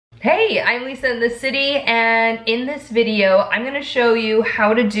Hey, I'm Lisa in the city, and in this video, I'm gonna show you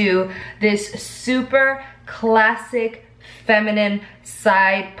how to do this super classic feminine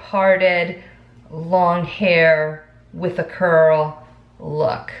side parted long hair with a curl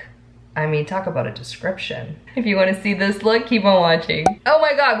look. I mean, talk about a description. If you wanna see this look, keep on watching. Oh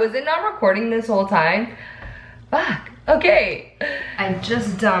my God, was it not recording this whole time? Fuck, okay. I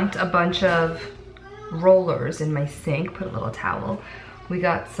just dumped a bunch of rollers in my sink, put a little towel. We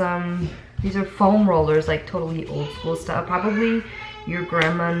got some, these are foam rollers, like totally old school stuff. Probably your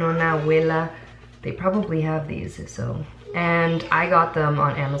grandma, nonna, abuela, they probably have these, so. And I got them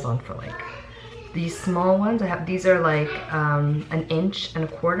on Amazon for like, these small ones, these are like 1.25 inches.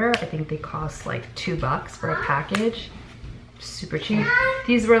 I think they cost like $2 for a package. Super cheap.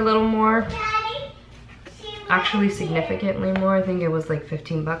 These were a little more, actually significantly more. I think it was like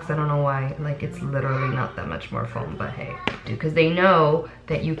 15 bucks. I don't know why. Like, it's literally not that much more foam, but hey, because they know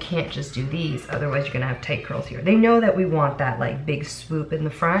that you can't just do these, otherwise you're gonna have tight curls here. They know that we want that like big swoop in the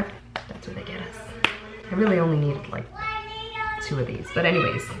front. That's what they get us. I really only needed like 2 of these, but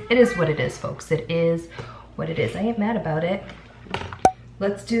anyways, it is what it is, folks. It is what it is. I ain't mad about it.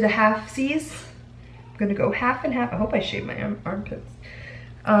 Let's do the half-sies. I'm gonna go half and half. I hope I shave my armpits.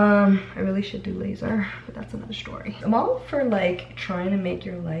 I really should do laser, but that's another story. I'm all for like trying to make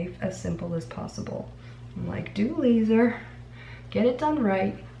your life as simple as possible. I'm like, do laser, get it done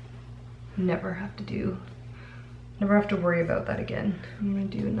right, never have to worry about that again. I'm gonna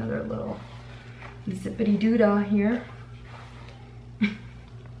do another little zippity doodah here.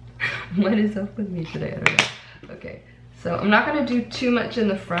 What is up with me today? I don't know. Okay, so I'm not gonna do too much in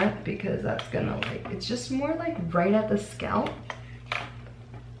the front because that's gonna like, it's just more like right at the scalp.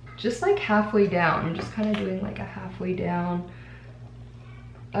 Just like halfway down. I'm just kind of doing like a halfway down.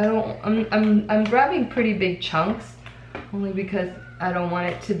 I'm grabbing pretty big chunks only because I don't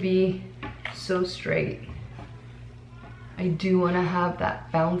want it to be so straight. I do want to have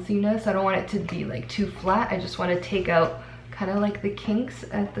that bounciness. I don't want it to be like too flat. I just want to take out kind of like the kinks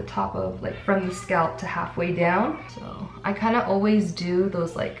at the top of like from the scalp to halfway down. So I kind of always do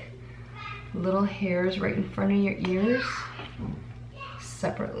those like little hairs right in front of your ears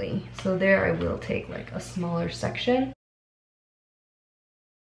separately. So there I will take like a smaller section.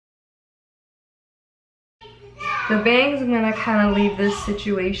 The bangs, I'm gonna kind of leave this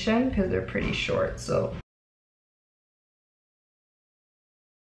situation because they're pretty short, so.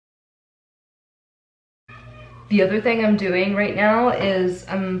 The other thing I'm doing right now is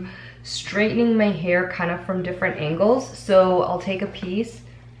I'm straightening my hair kind of from different angles. So I'll take a piece,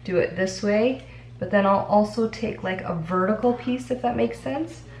 do it this way, but then I'll also take like a vertical piece, if that makes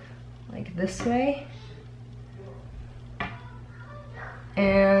sense, like this way.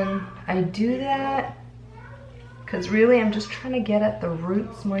 And I do that because really I'm just trying to get at the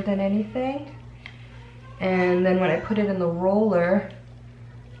roots more than anything. And then when I put it in the roller,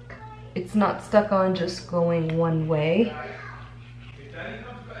 it's not stuck on just going one way. If Daddy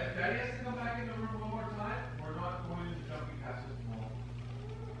has to come back in the room one more time, we're not going into jumping past this wall.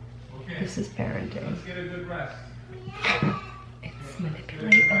 Okay. This is parenting. Let's get a good rest. It's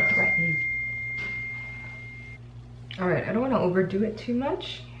manipulate and threaten. All right, I don't want to overdo it too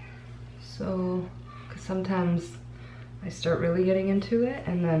much. So, because sometimes I start really getting into it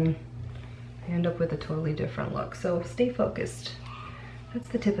and then I end up with a totally different look. So stay focused. That's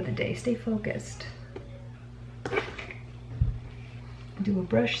the tip of the day, stay focused. Do a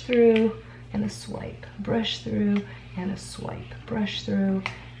brush through and a swipe. Brush through and a swipe. Brush through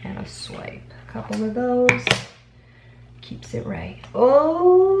and a swipe. A couple of those. Keeps it right.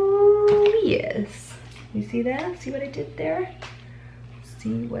 Oh, yes. You see that? See what I did there?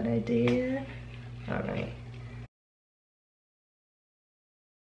 See what I did? All right.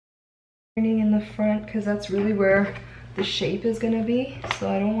 Turning in the front because that's really where the shape is gonna be. So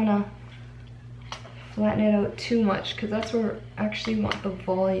I don't wanna flatten it out too much because that's where I actually want the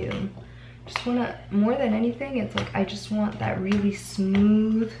volume. Just wanna, more than anything, it's like I just want that really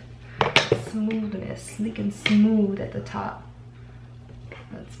smoothness, sleek and smooth at the top.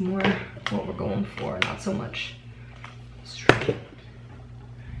 That's more what we're going for, not so much straight.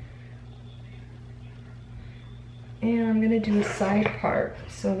 And I'm gonna do a side part.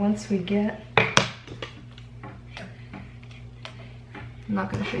 So once we get, I'm not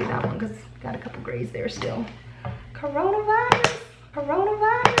gonna show you that one because got a couple grays there still. Coronavirus,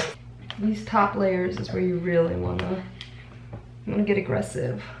 coronavirus. These top layers is where you really wanna get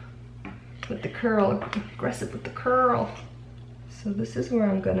aggressive with the curl, aggressive with the curl. So this is where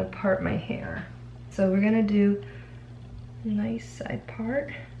I'm gonna part my hair. So we're gonna do a nice side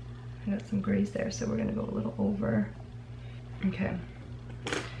part. I got some grays there, so we're gonna go a little over. Okay.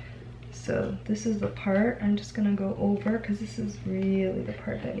 So this is the part I'm just gonna go over, because this is really the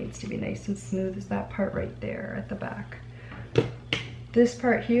part that needs to be nice and smooth, is that part right there at the back. This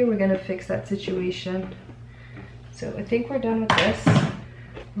part here, we're gonna fix that situation. So I think we're done with this.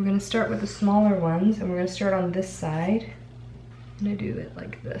 We're gonna start with the smaller ones, and we're gonna start on this side. I'm gonna do it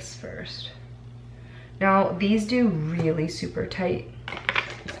like this first. Now these do really super tight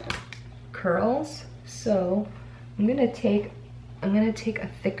curls, so I'm gonna take a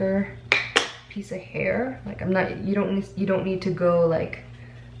thicker piece of hair. Like you don't need to go like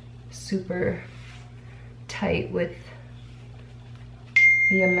super tight with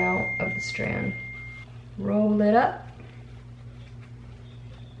the amount of the strand. Roll it up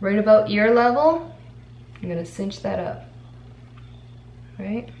right about ear level. I'm gonna cinch that up,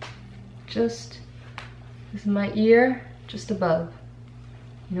 right? This is my ear, just above.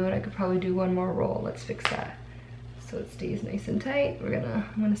 You know what, I could probably do one more roll. Let's fix that. So it stays nice and tight.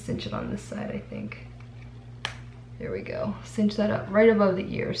 I'm gonna cinch it on this side, I think. There we go. Cinch that up right above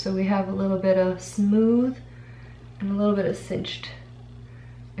the ear. So we have a little bit of smooth and a little bit of cinched.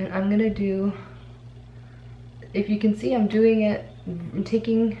 And I'm gonna do, if you can see, I'm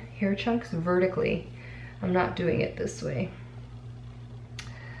taking hair chunks vertically. I'm not doing it this way.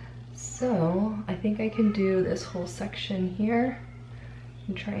 So I think I can do this whole section here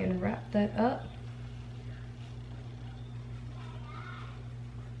and try and wrap that up.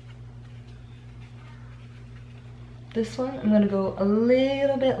 This one, I'm gonna go a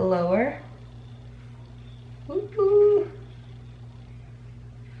little bit lower. Woo-hoo.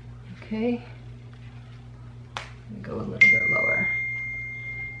 Okay, go a little bit lower.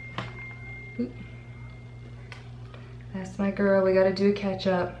 Oop. That's my girl, we gotta do a catch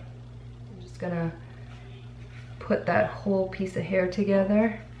up. I'm just gonna put that whole piece of hair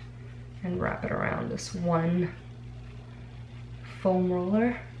together and wrap it around this one foam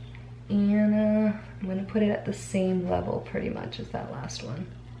roller. And I'm gonna put it at the same level pretty much as that last one.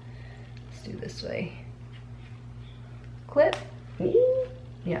 Let's do this way. Clip. Ooh.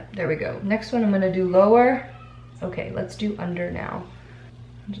 Yeah, there we go. Next one I'm gonna do lower. Okay, let's do under now.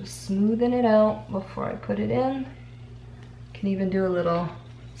 I'm just smoothing it out before I put it in. Can even do a little,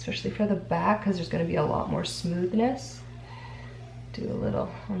 especially for the back, because there's gonna be a lot more smoothness. Do a little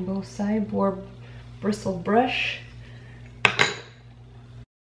on both sides, boar bristle brush.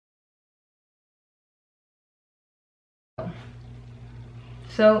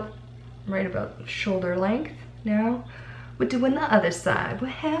 So, right about shoulder length now. We're doing the other side. We're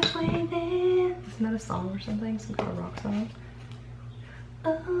halfway there. Isn't that a song or something? Some kind of rock song?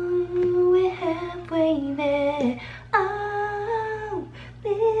 Oh, we're halfway there. Oh,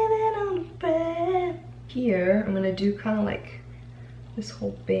 living on a breath. Here, I'm gonna do kind of like this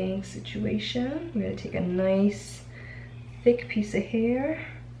whole bang situation. I'm gonna take a nice thick piece of hair.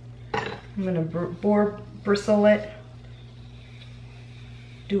 I'm gonna boar bristle it.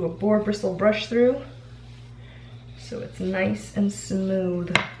 Do a boar bristle brush through so it's nice and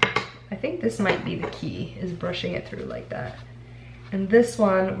smooth. I think this might be the key, is brushing it through like that. And this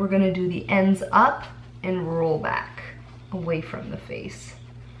one, we're gonna do the ends up and roll back away from the face.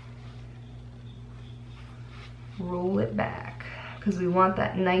 Roll it back, because we want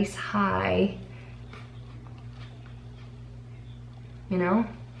that nice high, you know?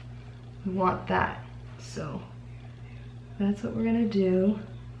 We want that, so that's what we're gonna do.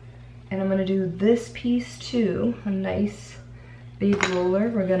 And I'm gonna do this piece too, a nice big roller.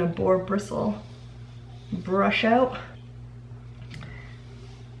 We're gonna boar bristle brush out.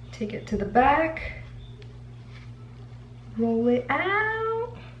 Take it to the back, roll it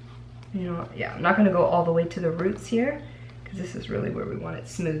out. You know, yeah, I'm not gonna go all the way to the roots here, because this is really where we want it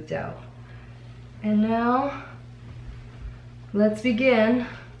smoothed out. And now, let's begin,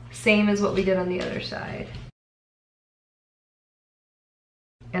 same as what we did on the other side.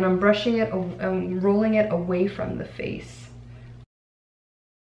 And I'm brushing it, I'm rolling it away from the face.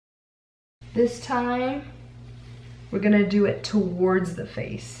 This time, we're gonna do it towards the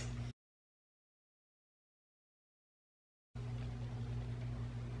face.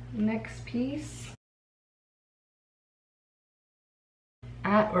 Next piece.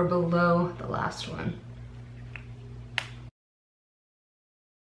 At or below the last one.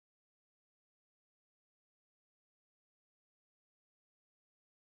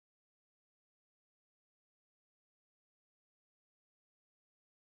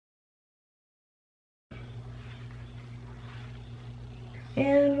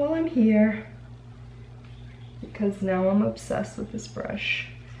 And while I'm here, because now I'm obsessed with this brush,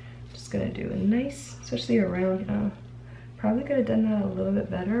 I'm just gonna do a nice, especially around, probably could have done that a little bit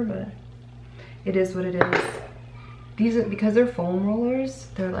better, but it is what it is. These are, because they're foam rollers,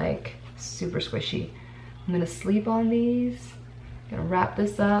 they're like It's super squishy. I'm gonna sleep on these. I'm gonna wrap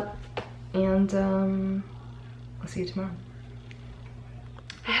this up, and I'll see you tomorrow.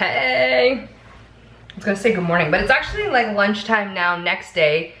 Hey! I was gonna say good morning, but it's actually like lunchtime now, next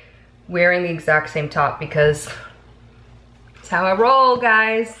day, wearing the exact same top because it's how I roll,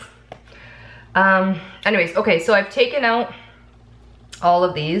 guys. Anyways, okay, so I've taken out all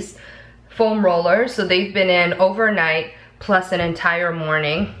of these foam rollers. So they've been in overnight plus an entire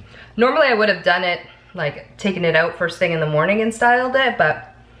morning. Normally I would have done it, like taken it out first thing in the morning and styled it,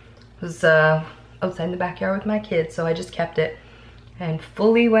 but it was outside in the backyard with my kids, so I just kept it and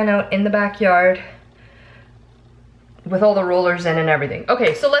fully went out in the backyard with all the rollers in and everything.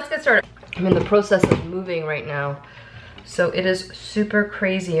 Okay, so let's get started. I'm in the process of moving right now. So it is super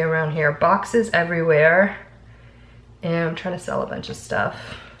crazy around here. Boxes everywhere. And I'm trying to sell a bunch of stuff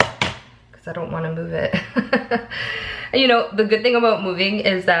because I don't want to move it. And you know, the good thing about moving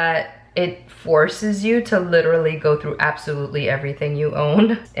is that it forces you to literally go through absolutely everything you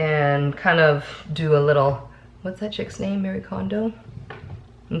own and kind of do a little, what's that chick's name, Mary Kondo?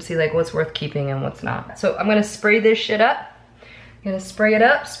 And see like what's worth keeping and what's not. So I'm gonna spray this shit up. I'm gonna spray it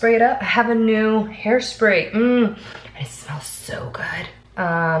up, spray it up. I have a new hairspray. And it smells so good.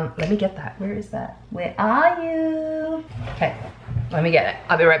 Let me get that. Where is that? Where are you? Okay, let me get it.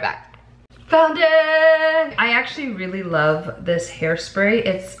 I'll be right back. Found it! I actually really love this hairspray.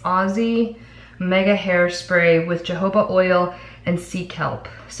 It's Aussie Mega Hairspray with jojoba oil and sea kelp.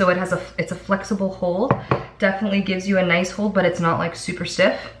 So it has it's a flexible hold. Definitely gives you a nice hold, but it's not like super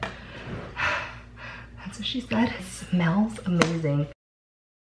stiff. That's what she said. It smells amazing.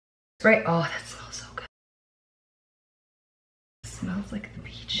 Spray, oh, that smells so good. It smells like the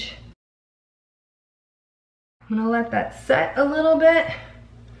beach. I'm gonna let that set a little bit,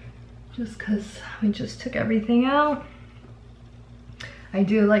 just cause we just took everything out. I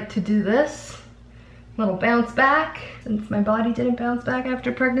do like to do this little bounce back. Since my body didn't bounce back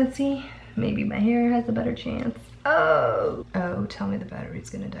after pregnancy, maybe my hair has a better chance. Oh, tell me the battery's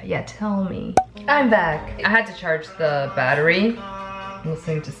gonna die. Yeah, tell me. I'm back. I had to charge the battery. I'm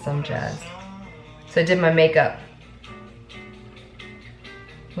listening to some jazz. So I did my makeup.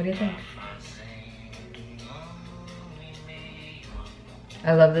 What do you think?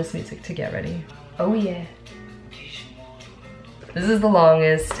 I love this music to get ready. Oh yeah. This is the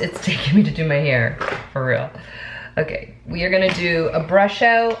longest it's taken me to do my hair, for real. Okay, we are gonna do a brush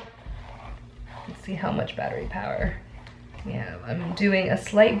out. Let's see how much battery power we have. I'm doing a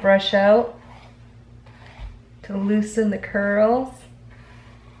slight brush out to loosen the curls.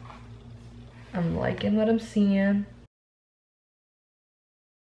 I'm liking what I'm seeing.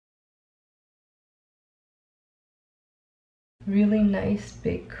 Really nice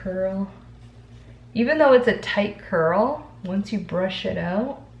big curl. Even though it's a tight curl, once you brush it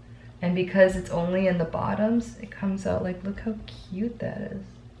out, and because it's only in the bottoms, it comes out like, look how cute that is.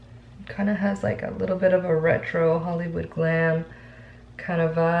 It kind of has like a little bit of a retro Hollywood glam kind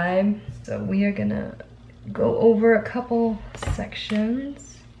of vibe. So we are gonna go over a couple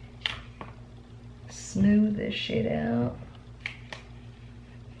sections, smooth this shit out.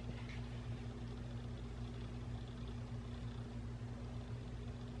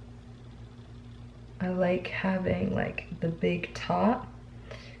 I like having like the big top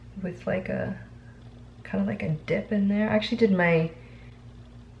with like a kind of like a dip in there. I actually did my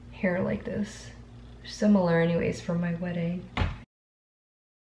hair like this, similar anyways, for my wedding.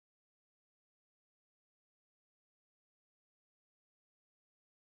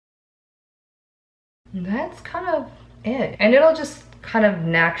 And that's kind of it. And it'll just kind of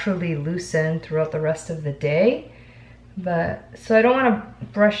naturally loosen throughout the rest of the day. But so I don't want to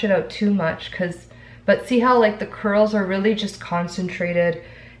brush it out too much but see how like the curls are really just concentrated.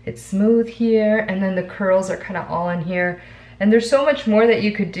 It's smooth here, and then the curls are kind of all in here. And there's so much more that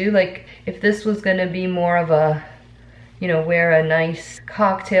you could do. Like if this was gonna be more of a, you know, wear a nice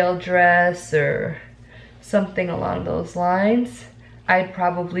cocktail dress or something along those lines, I'd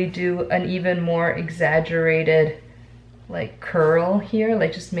probably do an even more exaggerated like curl here,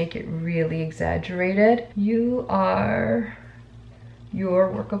 like just make it really exaggerated. You are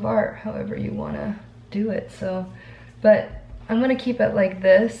your work of art, however you wanna do it. So, but I'm gonna keep it like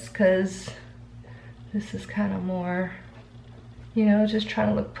this because this is kind of more, you know, just trying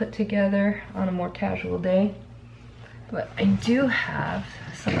to look put together on a more casual day. But I do have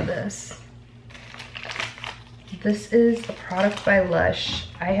some of this. This is a product by Lush.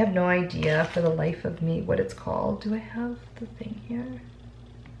 I have no idea for the life of me what it's called. Do I have the thing here?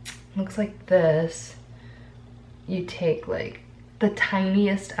 Looks like this. You take like the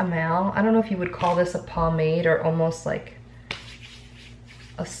tiniest amount. I don't know if you would call this a pomade or almost like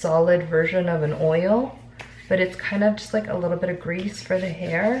a solid version of an oil, but it's kind of just like a little bit of grease for the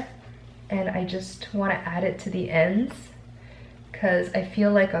hair. And I just want to add it to the ends because I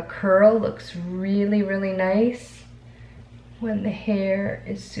feel like a curl looks really, really nice when the hair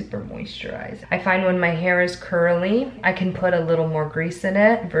is super moisturized. I find when my hair is curly, I can put a little more grease in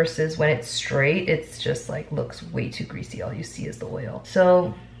it versus when it's straight, it's just like looks way too greasy. All you see is the oil.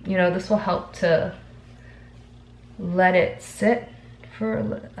 So, you know, this will help to let it sit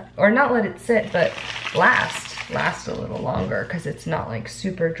for, or not let it sit, but last a little longer because it's not like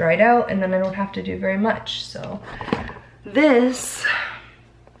super dried out, and then I don't have to do very much. So this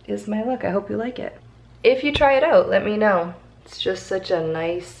is my look. I hope you like it. If you try it out, let me know. It's just such a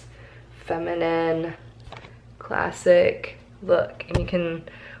nice, feminine, classic look. And you can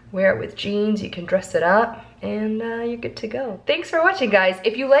wear it with jeans, you can dress it up, and you're good to go. Thanks for watching, guys.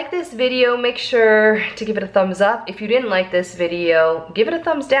 If you like this video, make sure to give it a thumbs up. If you didn't like this video, give it a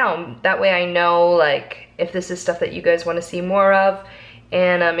thumbs down. That way I know like if this is stuff that you guys want to see more of.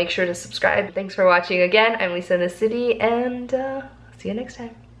 And make sure to subscribe. Thanks for watching again. I'm Lisa in the City, and see you next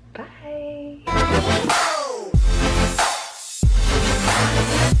time. Bye.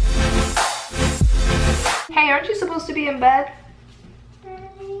 Hey, aren't you supposed to be in bed?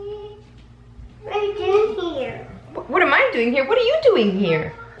 Right in here. What am I doing here? What are you doing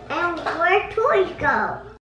here? And where toys go?